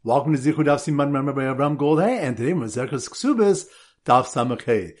Welcome to Zichud Daf Siman Member by Avram Goldhay, and today we're Maseches Kesubos Daf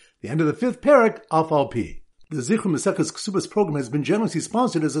Samachay, the end of the fifth parak, Alf Al Pi. The Zichud Maseches Kesubos program has been generously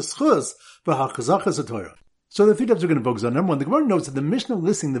sponsored as a schus for Hachazachas Torah. So the three tips we're going to focus on. Number one, the Gemara notes that the Mishnah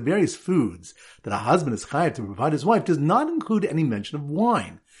listing the various foods that a husband is chayav to provide his wife does not include any mention of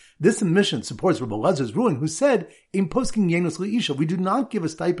wine. This admission supports Rabbi Elazar's ruling, who said, "In posking yenos leisha, we do not give a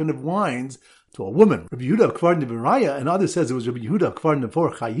stipend of wines to a woman." Rabbi Yehuda Kvar Neviraya and others says it was Rabbi Yehuda Kvar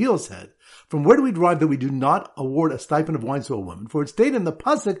Nevor Chayil said, "From where do we derive that we do not award a stipend of wines to a woman? For it stated in the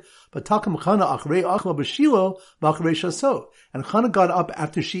pasuk, "V'takam Chana achrei achla b'Shilo v'achrei shaso," and Chana got up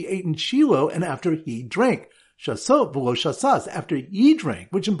after she ate in Shiloh and after he drank. Shaso v'lo shasas, after he drank,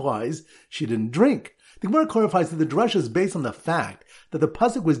 which implies she didn't drink. The Gemara clarifies that the drasha is based on the fact that the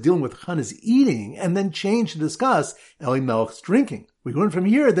pasuk was dealing with Chana's eating and then changed to discuss Elimelech's drinking. We learn from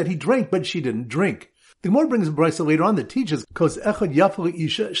here that he drank, but she didn't drink. The Gemara brings a brisa later on that teaches Kos echad yafel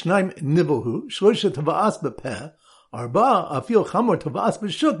isha shnaim nivelhu shlosha tava'as bepeh arba afil chamor tava'as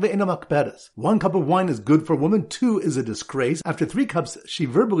b'shuk ve'ena makpedes. 1 cup of wine is good for a woman. 2 is a disgrace. After 3 cups, she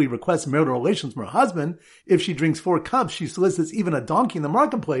verbally requests marital relations from her husband. If she drinks 4 cups, she solicits even a donkey in the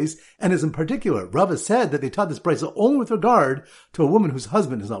marketplace, and is in particular. Rava said that they taught this brisa only with regard to a woman whose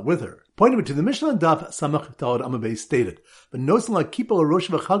husband is not with her. Pointing to the Mishnah and Daf Samach Talad Amabei stated, and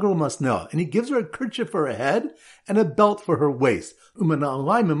he gives her a kerchief for her head and a belt for her waist, and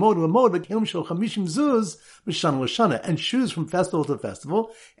shoes from festival to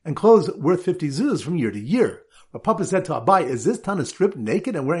festival, and clothes worth 50 zuz from year to year. But Papa said to Abai, "Is this Tana stripped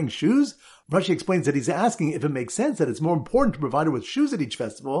naked and wearing shoes?" Rashi explains that he's asking if it makes sense that it's more important to provide her with shoes at each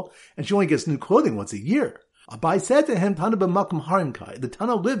festival, and she only gets new clothing once a year. Abai said to him, "Tana b'makom harimkai." The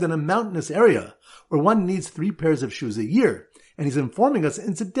Tana lived in a mountainous area where one needs 3 pairs of shoes a year, and he's informing us,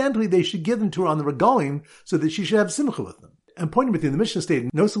 incidentally, they should give them to her on the regalim so that she should have simcha with them. And pointing within the Mishnah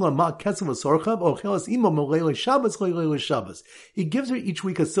stated, "Nosula ma Kesubos sorchav ochelas imo molele Shabbos leilele Shabbos." He gives her each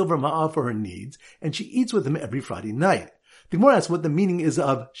week a silver ma'ah for her needs, and she eats with him every Friday night. The Gemara asks what the meaning is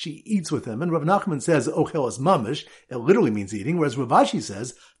of "she eats with him," and Rav Nachman says "ochelas mamish," it literally means eating, whereas Rav Ashi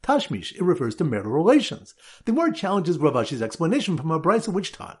says "tashmish," it refers to marital relations. The Gemara challenges Rav Ashi's explanation from a brisa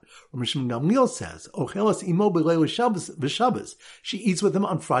which taught. Rav Shimon Gamliel says "ochelas imo b'leil Shabbos v'Shabbos." She eats with him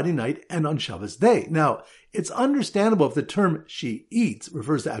on Friday night and on Shabbos day. Now, it's understandable if the term "she eats"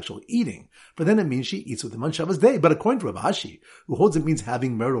 refers to actual eating, for then it means she eats with him on Shabbos day. But according to Rav Ashi, who holds it means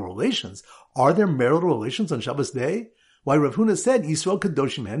having marital relations, are there marital relations on Shabbos day? Why, Rav Huna said, Yisrael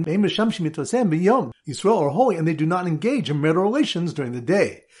kadoshim hen, ve'im mishamshim mitosem b'yom. Yisrael are holy and they do not engage in marital relations during the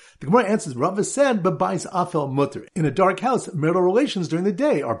day. The Gemara answers, Rava said, b'bais afel mutter. In a dark house, marital relations during the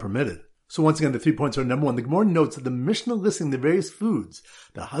day are permitted. So once again, the 3 points are: number one, the Gemara notes that the Mishnah listing the various foods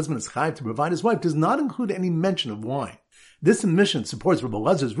that a husband is chayav to provide his wife does not include any mention of wine. This admission supports Rabbi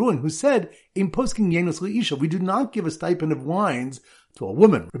Elazar's ruling, who said, "In posking yenos leisha, we do not give a stipend of wines to a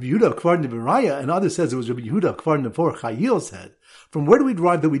woman." Rabbi Yehuda Kvar Neviraya and others says it was Rabbi Yehuda Kvar Nevor Chayil said, "From where do we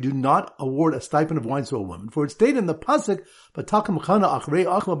derive that we do not award a stipend of wines to a woman? For it stated in the pasuk, "V'takam Chana achrei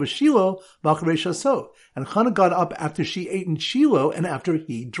achla b'Shilo v'achrei shaso," and Chana got up after she ate in Shiloh and after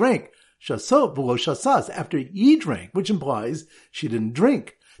he drank. Shaso v'lo shasas, after he drank, which implies she didn't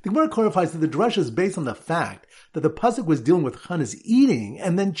drink. The Gemara clarifies that the drasha is based on the fact that the pasuk was dealing with Chana's eating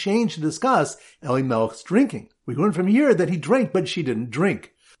and then changed to discuss Elimelech's drinking. We learn from here that he drank, but she didn't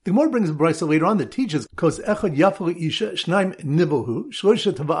drink. The Gemara brings a brisa later on that teaches Kos echad yafel isha shnaim nivelhu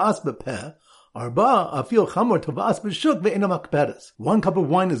shlosha tava'as bepeh arba afil chamor tava'as b'shuk ve'ena makpedes. 1 cup of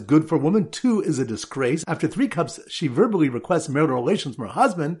wine is good for a woman. 2 is a disgrace. After 3 cups, she verbally requests marital relations from her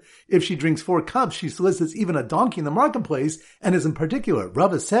husband. If she drinks 4 cups, she solicits even a donkey in the marketplace, and is in particular.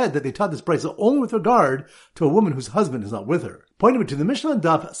 Rava said that they taught this brisa only with regard to a woman whose husband is not with her. Pointing to the Mishnah and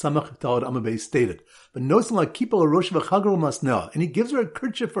Daf Samach Talad Amabei stated, and he gives her a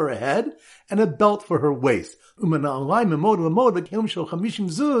kerchief for her head and a belt for her waist, and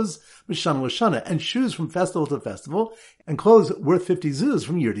shoes from festival to festival, and clothes worth 50 zuz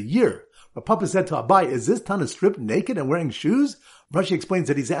from year to year. But Papa said to Abai, "Is this Tana stripped naked and wearing shoes?" Rashi explains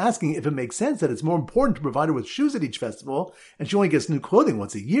that he's asking if it makes sense that it's more important to provide her with shoes at each festival, and she only gets new clothing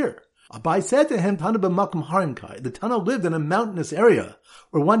once a year. Abai said to him, "Tana b'makom harimkai." The Tana lived in a mountainous area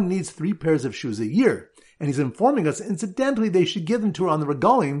where one needs 3 pairs of shoes a year, and he's informing us, incidentally, they should give them to her on the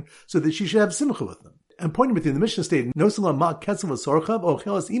regalim so that she should have simcha with them. And pointing within the Mishnah stated, "Nosula ma Kesubos sorchav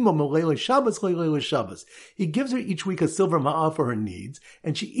ochelas imo molele Shabbos leilele Shabbos." He gives her each week a silver ma'ah for her needs,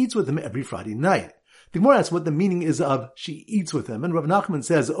 and she eats with him every Friday night. The Gemara asks what the meaning is of she eats with him, and Rav Nachman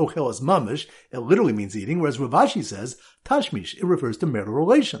says ochelas mamish, it literally means eating, whereas Rav Ashi says tashmish, it refers to marital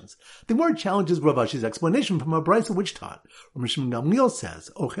relations. The Gemara challenges Rav Ashi's explanation from a brisa which taught. Rav Gamliel says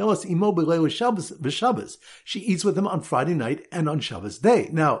ochelas imo b'leil Shabbos, she eats with him on Friday night and on Shabbos day.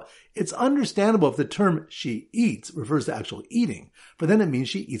 Now, it's understandable if the term she eats refers to actual eating, for then it means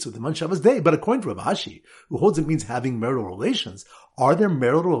she eats with him on Shabbos day. But according to Rav Ashi, who holds it means having marital relations, are there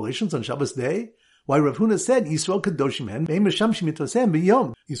marital relations on Shabbos day? Why, Rav Huna said, Yisrael kadoshim hen, ve'mishamshim mitosem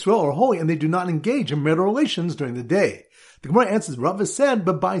b'yom. Yisrael are holy and they do not engage in marital relations during the day. The Gemara answers, Rav said,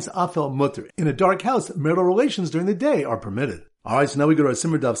 b'bais afel mutter. In a dark house, marital relations during the day are permitted. Alright, so now we go to our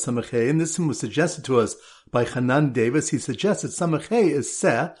Simmer Daf Samachay, and this Simmer was suggested to us by Hanan Davis. He suggests that Samachay is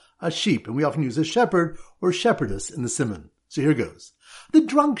seh, a sheep, and we often use a shepherd or shepherdess in the Simon. So here goes. The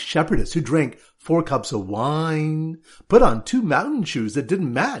drunk shepherdess who drank 4 cups of wine, put on 2 mountain shoes that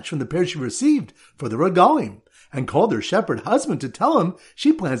didn't match from the pair she received for the regalim, and called her shepherd husband to tell him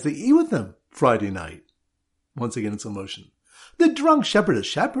she plans to eat with him Friday night. Once again in slow motion. The drunk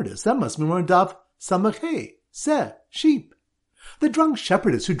shepherdess, that must be more daf samachay, seh, sheep. The drunk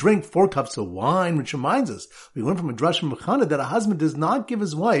shepherdess who drank 4 cups of wine, which reminds us, we learned from a drush from Mechana that a husband does not give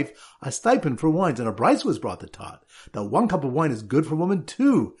his wife a stipend for wines, and a brisa was brought that taught that 1 cup of wine is good for a woman,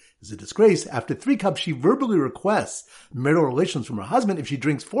 2 is a disgrace. After 3 cups, she verbally requests marital relations from her husband. If she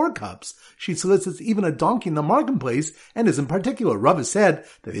drinks 4 cups, she solicits even a donkey in the marketplace, and is in particular. Rav said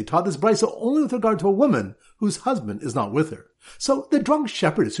that they taught this brisa only with regard to a woman whose husband is not with her. So the drunk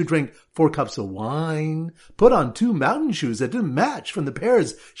shepherdess who drank 4 cups of wine, put on 2 mountain shoes that didn't match from the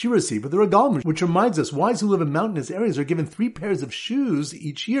pairs she received with the regalim, which reminds us wives who live in mountainous areas are given 3 pairs of shoes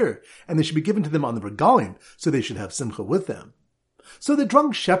each year, and they should be given to them on the regalim, so they should have simcha with them. So the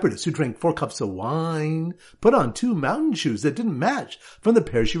drunk shepherdess who drank 4 cups of wine, put on 2 mountain shoes that didn't match from the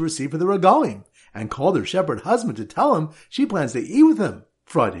pair she received for the regalim, and called her shepherd husband to tell him she plans to eat with him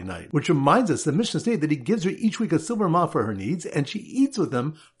Friday night, which reminds us the Mishnah stated that he gives her each week a silver ma for her needs, and she eats with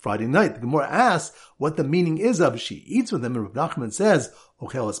him Friday night. The Gemara asks what the meaning is of she eats with him, and Rav Nachman says,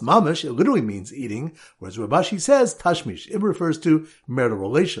 ochelas mamish, it literally means eating, whereas Rav Ashi says, tashmish, it refers to marital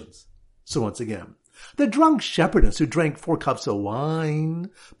relations. So once again, the drunk shepherdess who drank 4 cups of wine,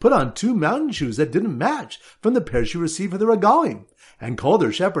 put on 2 mountain shoes that didn't match from the pair she received for the regalim, and called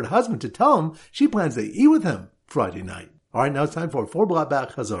her shepherd husband to tell him she plans to eat with him Friday night. Alright, now it's time for 4 blat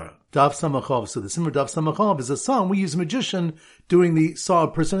back Chazara. Daf Samachov. So the Simmer Daf Samachov is a song we use a magician doing the saw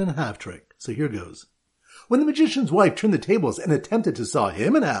a person in half trick. So here goes. When the magician's wife turned the tables and attempted to saw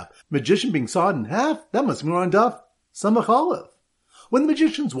him in half, magician being sawed in half, that must be on Daf Samachalev. When the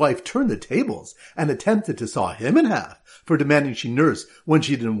magician's wife turned the tables and attempted to saw him in half for demanding she nurse when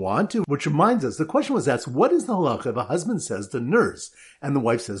she didn't want to, which reminds us, the question was asked, what is the halacha if a husband says to nurse and the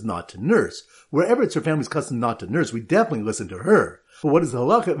wife says not to nurse? Wherever it's her family's custom not to nurse, we definitely listen to her. But what is the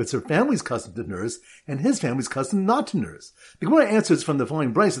halacha if it's her family's custom to nurse and his family's custom not to nurse? The Gemara answers from the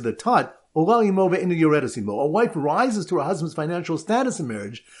following brisa that taught, a wife rises to her husband's financial status in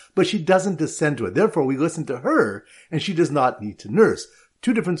marriage, but she doesn't descend to it. Therefore, we listen to her, and she does not need to nurse.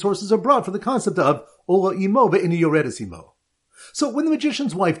 2 different sources are brought for the concept of ola imo ve'inu yoredes imo. So when the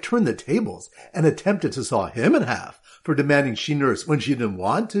magician's wife turned the tables and attempted to saw him in half for demanding she nurse when she didn't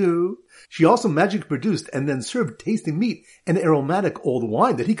want to, she also magically produced and then served tasty meat and aromatic old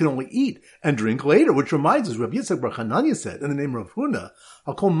wine that he could only eat and drink later, which reminds us, Rabbi Yitzchak Bar Chananya said in the name of Rav Huna,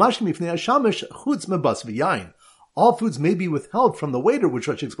 Hakol mashkim ifnei hashamesh chutz mebas v'yayin. All foods may be withheld from the waiter, which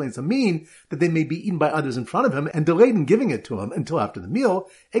Rashi explains to mean that they may be eaten by others in front of him and delayed in giving it to him until after the meal,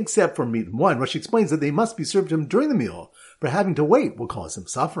 except for meat and wine. Rashi explains that they must be served to him during the meal, for having to wait will cause him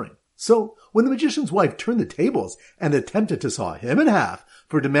suffering. So, when the magician's wife turned the tables and attempted to saw him in half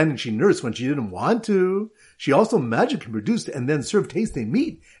for demanding she nurse when she didn't want to, she also magically produced and then served tasty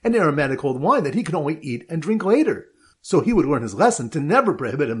meat and aromatic old wine that he could only eat and drink later. So he would learn his lesson to never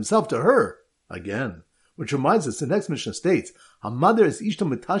prohibit himself to her again. Which reminds us, the next Mishnah states, Hamadar is ishto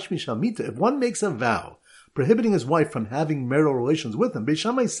mitashmish hamita. If one makes a vow prohibiting his wife from having marital relations with him, Beis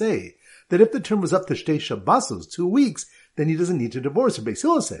Shammai say that if the term was up to shtei shabbasos, 2 weeks, then he doesn't need to divorce her. Beis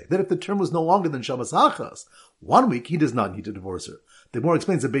Hillel say that if the term was no longer than Shabbos Achas, 1 week, he does not need to divorce her. The Gemara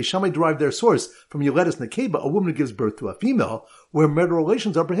explains that Beis Shammai derived their source from Yoledes Nekeba, a woman who gives birth to a female, where marital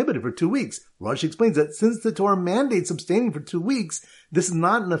relations are prohibited for 2 weeks. Rashi explains that since the Torah mandates abstaining for 2 weeks, this is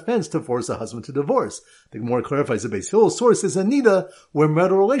not an offense to force a husband to divorce. The Gemara clarifies that Beis Hillel's source is Anida, where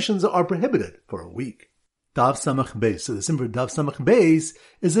marital relations are prohibited for a week. Dav Samach Beis. So the symbol for Dav Samach Beis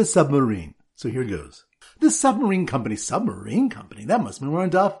is a submarine. So here goes. The submarine company, that must be we're on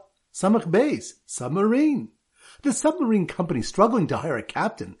Dav Samach Beis, submarine. The submarine company, struggling to hire a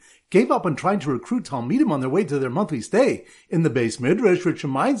captain, gave up on trying to recruit Talmidim on their way to their monthly stay in the base midrash, which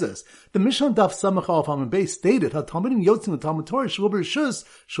reminds us, the Mishnah Daf Samach Alef Amud Beis stated how Talmidim yotzim Talmud Torah shelo b'reshus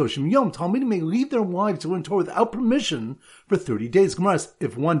shoshim yom. Talmidim may leave their wives to learn Torah without permission for 30 days. Gemara asks,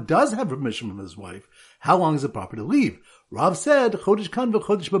 if one does have permission from his wife, how long is it proper to leave? Rav said, Chodesh Kan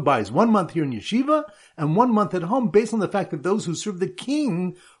v'Chodesh B'Bayis, 1 month here in yeshiva and 1 month at home, based on the fact that those who serve the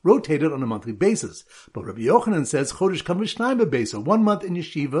king rotated on a monthly basis. But Rabbi Yochanan says, Chodesh Kan v'Shnayim B'Bayis, 1 month in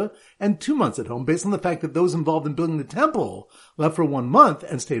yeshiva and 2 months at home, based on the fact that those involved in building the temple left for 1 month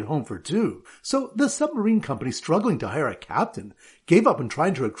and stayed home for 2. So the submarine company, struggling to hire a captain, gave up on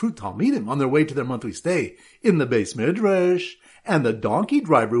trying to recruit Talmidim on their way to their monthly stay in the base midrash. And the donkey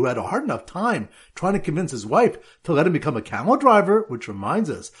driver, who had a hard enough time trying to convince his wife to let him become a camel driver, which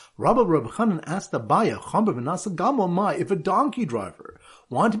reminds us, Rabbi Chanan asked Abaya, Chamba v'nasa gamo mai, if a donkey driver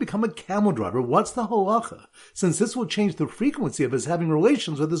wanted to become a camel driver, what's the halacha? Since this will change the frequency of his having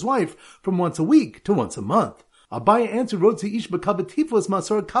relations with his wife from once a week to once a month. Abaya answered, Rotzi ish b'kavatifos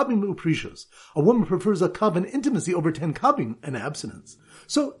masor kabin u'prishos. A woman prefers a kav and intimacy over 10 kabin and abstinence.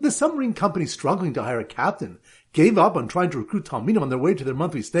 So the submarine company, struggling to hire a captain, gave up on trying to recruit Talmidim on their way to their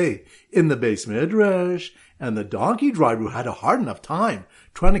monthly stay in the base midrash, and the donkey driver, who had a hard enough time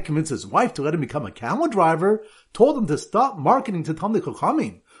trying to convince his wife to let him become a camel driver, told him to stop marketing to Talmidei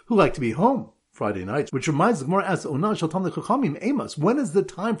Chachamim, who like to be home Friday nights. Which reminds the Gemara asks, Ona shel Talmidei Chachamim Amos, when is the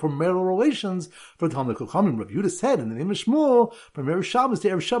time for marital relations for Talmidei Chachamim? Rav Yehuda said in the name of Shmuel, from Erev Shabbos to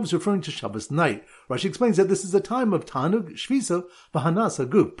Erev Shabbos, referring to Shabbos night. Rashi explains that this is a time of Tanug, Shvisa, V'hanas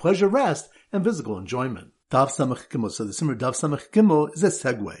Haguf, pleasure, rest, and physical enjoyment. Daf Samach Gimel. So the Simmer Daf Samach Gimel is a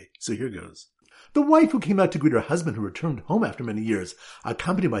segue. So here goes. The wife who came out to greet her husband who returned home after many years,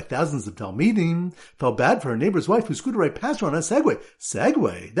 accompanied by thousands of Talmidim, felt bad for her neighbor's wife who scooted right past her on a Segway.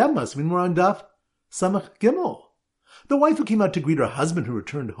 Segway? That must mean we're on Daf Samach Gimel. The wife who came out to greet her husband who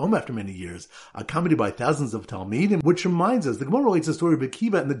returned home after many years, accompanied by thousands of Talmidim, which reminds us, the Gemara relates the story of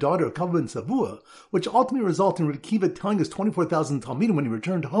Akiva and the daughter of Kavah and Savua, which ultimately resulted in Akiva telling his 24,000 Talmidim when he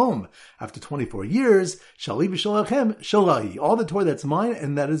returned home after 24 years, Shali v'shalachem shalahi, all the Torah that's mine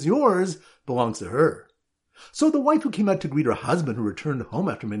and that is yours belongs to her. So the wife who came out to greet her husband who returned home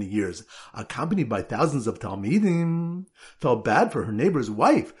after many years, accompanied by thousands of Talmidim, felt bad for her neighbor's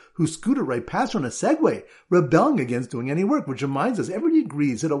wife who scooted right past her on a Segway, rebelling against doing any work, which reminds us, everybody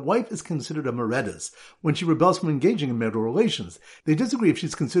agrees that a wife is considered a meredas when she rebels from engaging in marital relations. They disagree if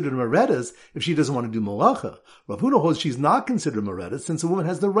she's considered a meredas if she doesn't want to do malacha. Rav Huna holds she's not considered a meredas since a woman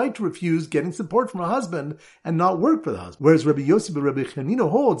has the right to refuse getting support from her husband and not work for the husband. Whereas Rabbi Yossi ben Rabbi Chanina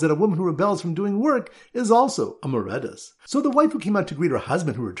holds that a woman who rebels from doing work is also a meredas. So the wife who came out to greet her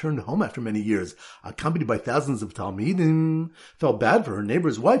husband who returned home after many years, accompanied by thousands of Talmidim, felt bad for her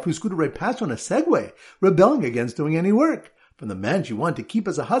neighbor's wife who scooted right past her on a Segway, rebelling against doing any work from the man she wanted to keep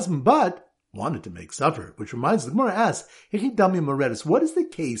as a husband, but wanted to make suffer. Which reminds the Gemara asks, Hechidami Meredis, what is the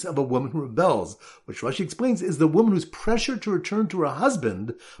case of a woman who rebels? Which Rashi explains is the woman who's pressured to return to her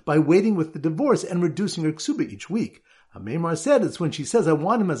husband by waiting with the divorce and reducing her ksuba each week. Maimar said it's when she says, I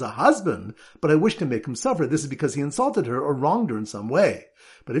want him as a husband, but I wish to make him suffer. This is because he insulted her or wronged her in some way.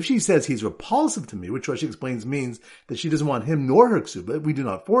 But if she says he's repulsive to me, which Rashi explains means that she doesn't want him nor her ksuba, we do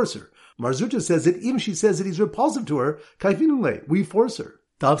not force her. Marzuta says that even if she says that he's repulsive to her, kaifinule, we force her.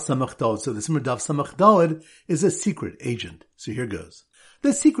 Dav Samach Daled. So the Simmer Dav Samach Daled is a secret agent. So here goes.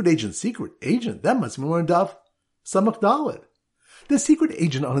 The secret agent, that must mean we're in Dav Samach Daled. The secret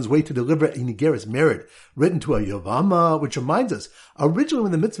agent on his way to deliver a Nigeris merit written to a Yavama, which reminds us, originally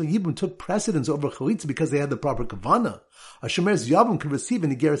when the mitzvah Yibum took precedence over Chalitza because they had the proper Kavana, a Shemer's Yavam could receive a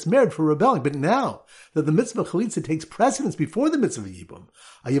Nigeris merit for rebelling. But now that the mitzvah Chalitza takes precedence before the mitzvah Yibum,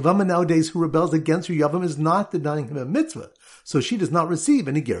 a Yavama nowadays who rebels against her Yavam is not denying him a mitzvah, so she does not receive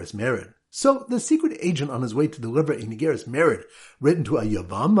a Nigeris merit. So the secret agent on his way to deliver a Nigeris merit written to a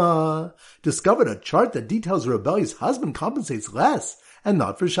Yavama discovered a chart that details a rebellious husband compensates less and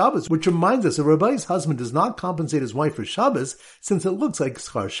not for Shabbos, which reminds us a rebellious husband does not compensate his wife for Shabbos since it looks like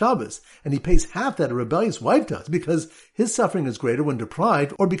Schar Shabbos, and he pays half that a rebellious wife does because his suffering is greater when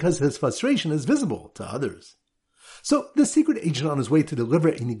deprived or because his frustration is visible to others. So the secret agent on his way to deliver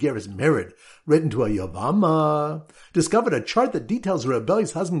a Nigeris merit written to a Yavama discovered a chart that details a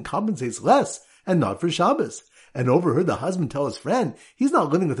rebellious husband compensates less and not for Shabbos, and overheard the husband tell his friend he's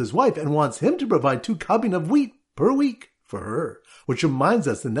not living with his wife and wants him to provide 2 kabin of wheat per week for her. Which reminds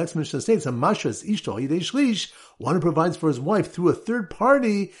us, the next Mishnah states, Hamashras Ishto Yidei Shlish, one who provides for his wife through a third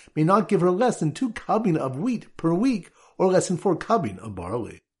party may not give her less than 2 kabin of wheat per week or less than 4 kabin of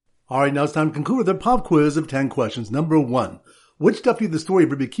barley. Alright, now it's time to conclude with our pop quiz of 10 questions. Number 1. Which tells you the story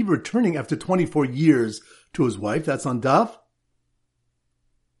of Rabbi Akiva returning after 24 years to his wife. That's on Daf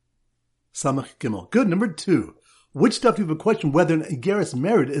Samach Gimel. Good. Number 2. Which Daf do you have a question whether an Igeris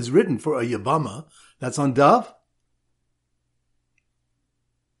merit is written for a Yavama? That's on Daf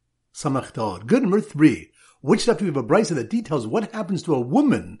Samach Dal. Good. Number 3. Which Daf do you have a brisa that details what happens to a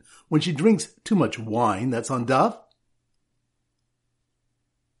woman when she drinks too much wine? That's on Daf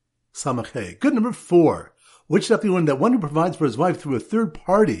Samach Hey. Good. Number 4. Which Daf do you learn that one who provides for his wife through a third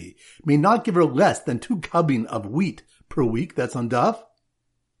party may not give her less than 2 kabin of wheat per week? That's on Daf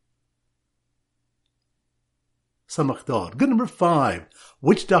Samach Dal. Good. Number 5.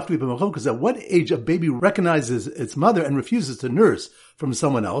 Which Daf do we have a machlokas at what age a baby recognizes its mother and refuses to nurse from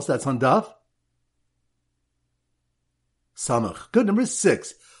someone else? That's on Daf Samach. Good. Number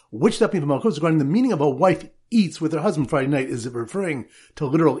 6. Which Daf do we have a machlokas regarding the meaning of a wife eats with her husband Friday night? Is it referring to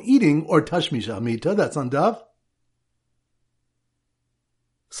literal eating or tashmish hamita? That's on Daf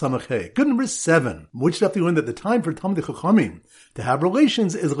Samach Hey. Good. Number 7. Which Daf do we learn that the time for Talmidei Chachamim to have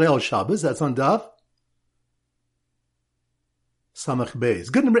relations is Leil Shabbos? That's on Daf Samach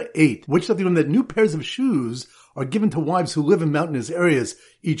Beis. Good. Number 8. Which Daf do you learn that new pairs of shoes are given to wives who live in mountainous areas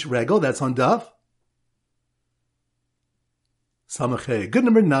each regal? That's on Daf Samach Hey. Good.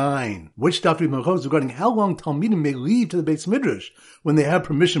 Number 9. Which Daf do we have regarding how long Talmidim may leave to the Beis Midrash when they have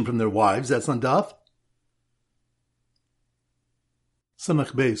permission from their wives? That's on Daf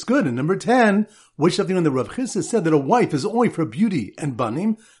Samach Beis. Good. And number 10. Which Daf do you learn that Rav Chisda said that a wife is only for beauty and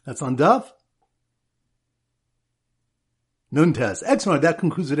banim? That's on Daf Nun Tes. Excellent. That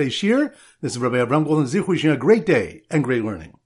concludes today's shir. This is Rabbi Abraham Golden Zich wishing you a great day and great learning.